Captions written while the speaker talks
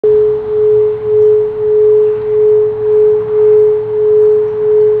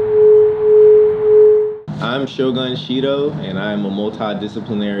I'm Shogun Shido, and I'm a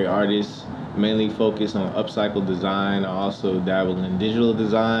multidisciplinary artist, mainly focused on upcycle design. I also dabble in digital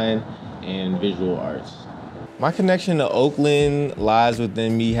design and visual arts. My connection to Oakland lies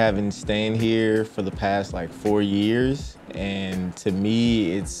within me having staying here for the past like 4 years. And to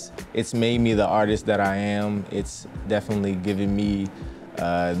me, it's made me the artist that I am. It's definitely given me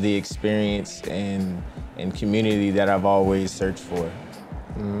the experience and community that I've always searched for.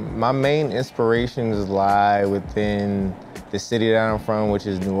 My main inspirations lie within the city that I'm from, which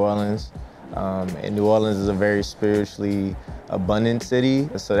is New Orleans. And New Orleans is a very spiritually abundant city,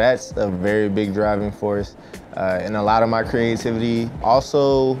 so that's a very big driving force in a lot of my creativity.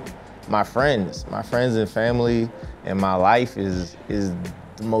 Also, my friends and family, and my life is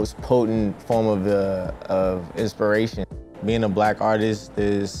the most potent form of inspiration. Being a Black artist,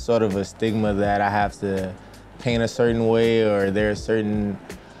 there's sort of a stigma that I have to paint a certain way, or there are certain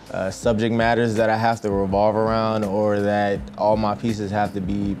subject matters that I have to revolve around, or that all my pieces have to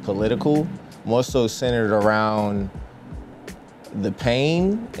be political, more so centered around the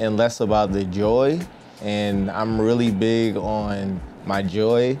pain and less about the joy. And I'm really big on my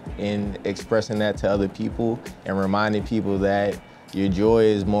joy and expressing that to other people and reminding people that your joy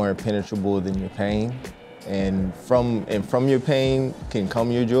is more impenetrable than your pain. And from your pain can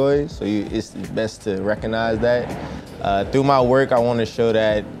come your joy, so it's best to recognize that. Through my work, I want to show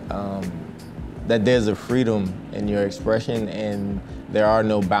that that there's a freedom in your expression, and there are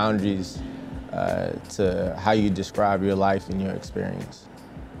no boundaries to how you describe your life and your experience.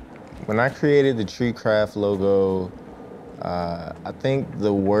 When I created the Tree Craft logo, I think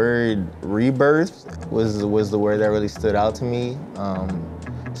the word rebirth was the word that really stood out to me.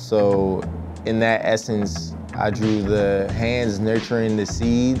 So in that essence, I drew the hands nurturing the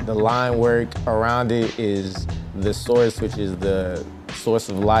seed. The line work around it is the source, which is the source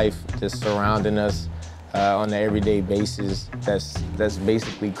of life just surrounding us on an everyday basis. That's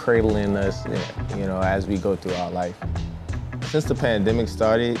basically cradling us, you know, as we go through our life. Since the pandemic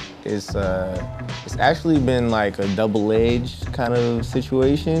started, it's actually been like a double-edged kind of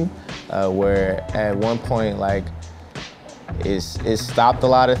situation where at one point, like, it's stopped a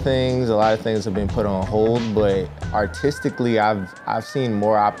lot of things. A lot of things have been put on hold, but artistically, I've seen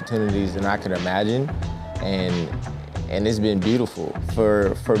more opportunities than I could imagine, and it's been beautiful.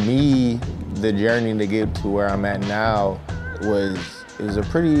 For me, the journey to get to where I'm at now was a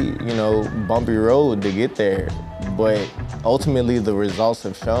pretty, you know, bumpy road to get there, but ultimately the results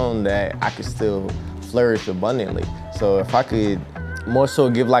have shown that I could still flourish abundantly. So if I could more so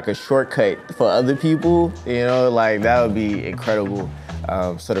give like a shortcut for other people, you know, like that would be incredible.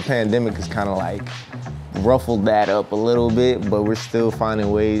 So the pandemic has kind of like ruffled that up a little bit, but we're still finding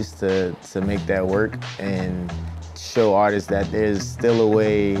ways to make that work and show artists that there's still a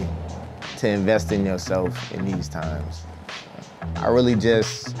way to invest in yourself in these times. I really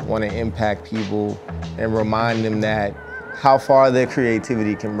just want to impact people and remind them that how far their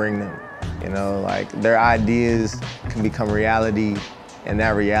creativity can bring them. You know, like their ideas can become reality, and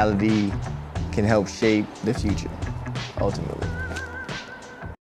that reality can help shape the future, ultimately.